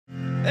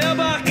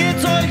Aber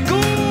geht's euch gut?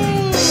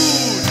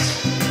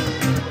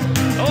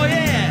 Oh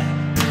yeah!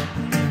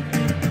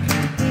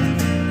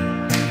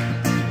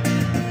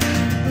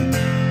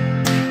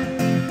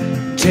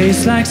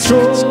 Tastes like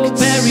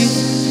strawberries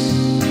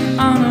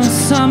on a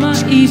summer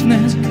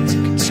evening,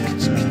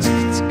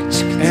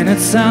 and it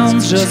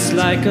sounds just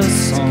like a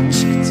song.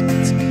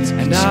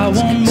 And I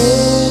want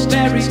more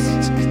berries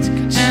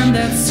and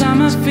that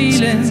summer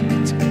feeling.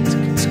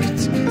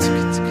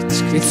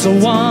 It's so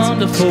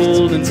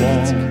wonderful and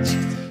warm.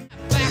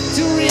 Back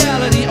to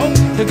reality, oh,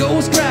 there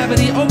goes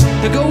gravity, oh,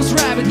 there goes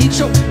rabbit. He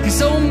choked, he's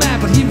so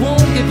mad, but he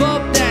won't give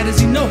up. That is,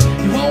 he know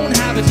he won't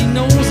have it. He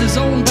knows his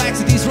own backs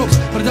to these ropes,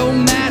 but it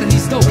don't matter.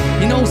 He's dope,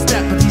 he knows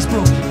that, but he's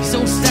broke. He's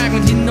so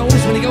stagnant, he knows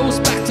when he goes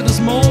back to the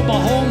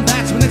mobile home.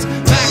 That's when it's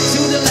back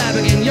to the lab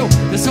again. Yo,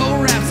 this whole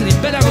rhapsody,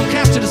 better go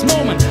capture this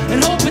moment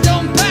and hope it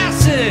don't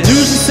pass it.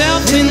 Lose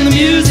yourself in the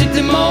music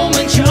the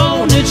moment you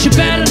own it. You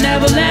better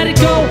never let it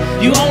go.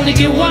 You only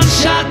get one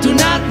shot, do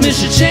not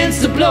miss your chance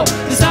to blow.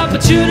 This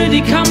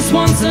opportunity comes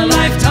once in a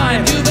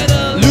lifetime. You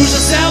better lose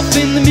yourself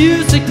in the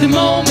music the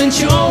moment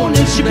you own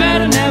it. You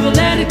better never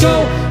let it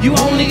go. You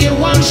only get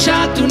one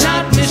shot, do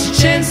not miss your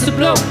chance to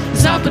blow.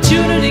 This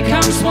opportunity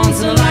comes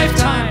once in a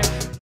lifetime.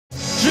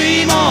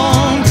 Dream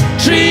on,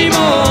 dream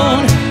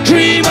on,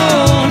 dream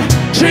on,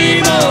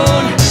 dream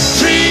on,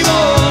 dream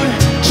on,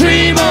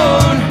 dream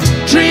on,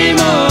 dream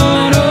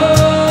on. Oh,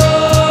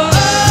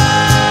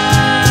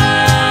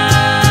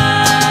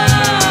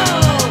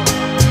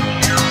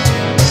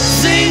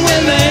 sing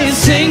with me,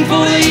 sing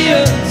for the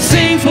year,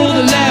 sing for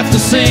the laughter,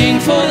 sing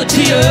for the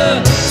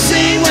tear.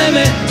 Sing with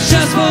me,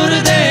 just for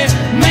today,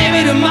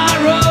 maybe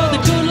tomorrow the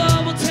good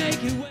Lord will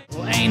take you away.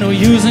 Well, ain't no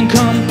use in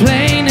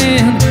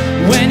complaining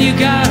when you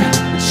got a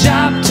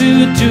job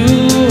to do.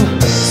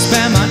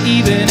 Spend my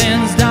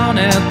evenings down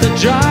at the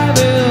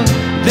drive-in.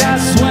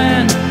 That's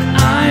when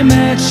I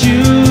met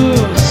you,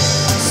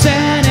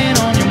 standing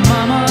on your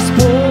mama's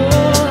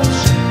porch.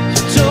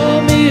 You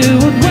told me you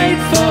would wait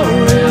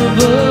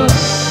forever,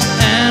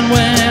 and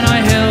when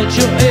I held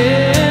you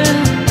in,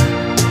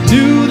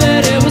 knew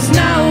that it was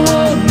now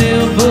or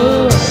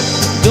never.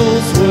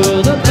 Those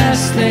were the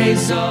best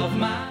days of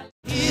my life.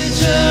 Hear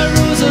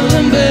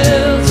Jerusalem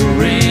bells are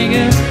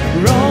ringing,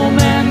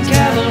 Roman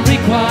cavalry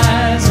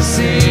choirs are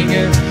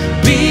singing.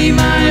 Be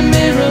my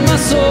mirror, my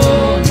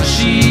sword, my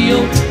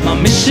shield, my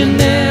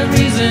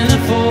missionaries in a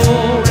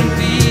foreign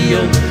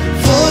field.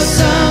 For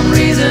some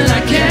reason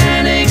I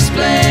can't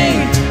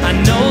explain, I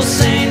know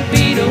St.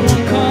 Peter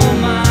won't call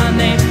my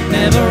name.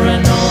 Never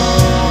an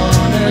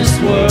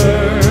honest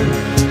word,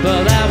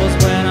 but that was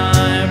when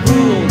I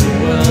ruled the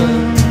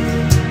world.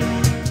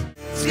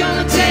 It's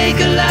gonna take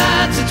a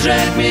lot to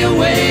drag me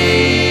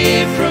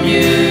away from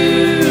you.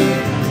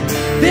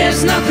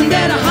 There's nothing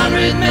that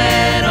 100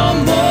 men or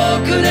more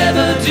could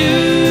ever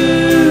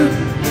do.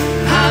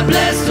 I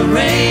bless the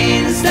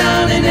rains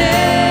down in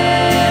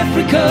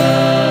Africa.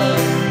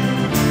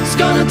 It's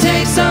gonna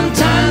take some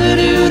time to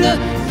do the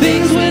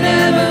things we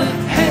never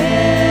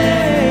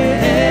had.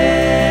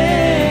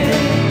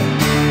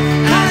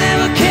 I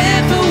never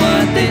cared for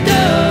what they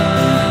do.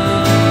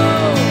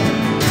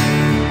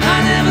 I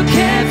never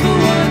cared for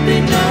what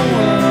they know.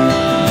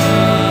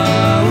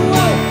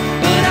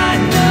 But I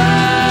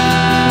know,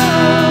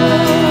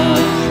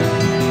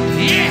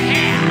 yeah.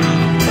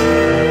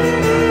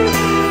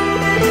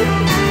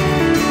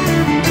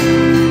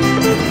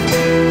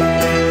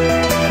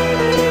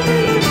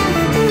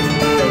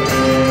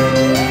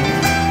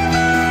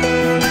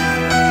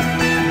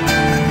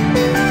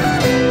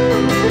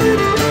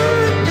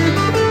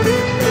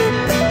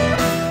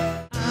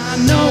 I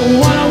know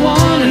what I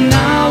want and I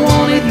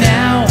want it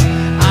now.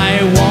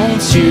 I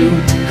want you,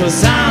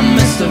 cause I'm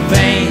Mr.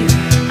 Vain.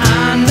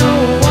 I know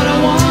what I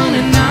want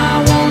and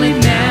I want it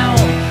now.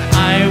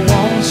 I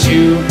want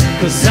you,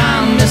 cause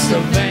I'm Mr.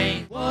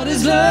 Vain. What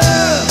is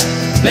love?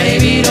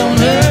 Baby, don't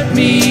hurt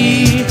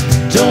me.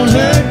 Don't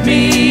hurt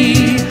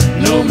me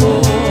no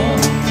more.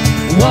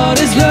 What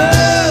is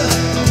love?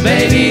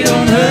 Baby,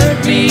 don't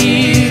hurt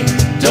me.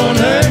 Don't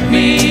hurt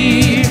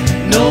me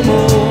no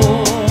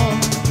more.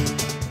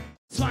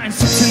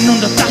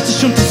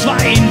 1780 und es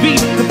war in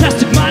Wien. The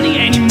Plastic Money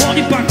anymore,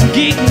 die Banken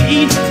gegen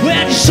ihn.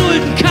 Woher die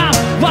Schulden kamen,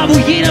 war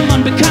wohl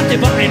jedermann bekannt.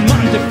 Er war ein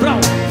Mann der Frau,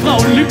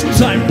 Frauen liebten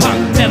seinen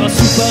Punk. Er war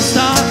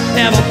Superstar,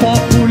 er war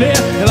populär,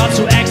 er war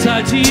zu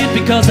exaltiert,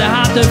 because er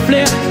hatte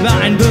Flair. Er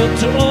war ein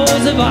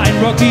Virtuose, war ein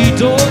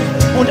Rocky-Doll.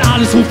 Und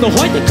alles ruft noch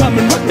heute, come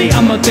and rock me,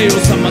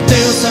 Amadeus,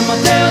 Amadeus,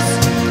 Amadeus,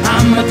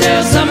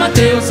 Amadeus,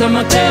 Amadeus,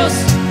 Amadeus,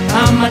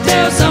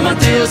 Amadeus,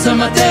 Amadeus,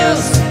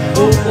 Amadeus,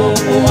 oh, oh,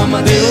 oh,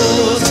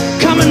 Amadeus.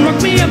 Come and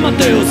rock me,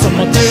 Amadeus,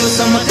 Amadeus,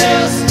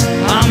 Amadeus,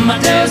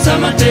 Amadeus,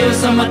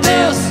 Amadeus,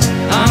 Amadeus,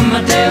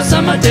 Amadeus,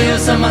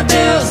 Amadeus,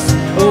 Amadeus,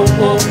 oh,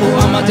 oh, oh,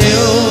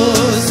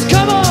 Amadeus.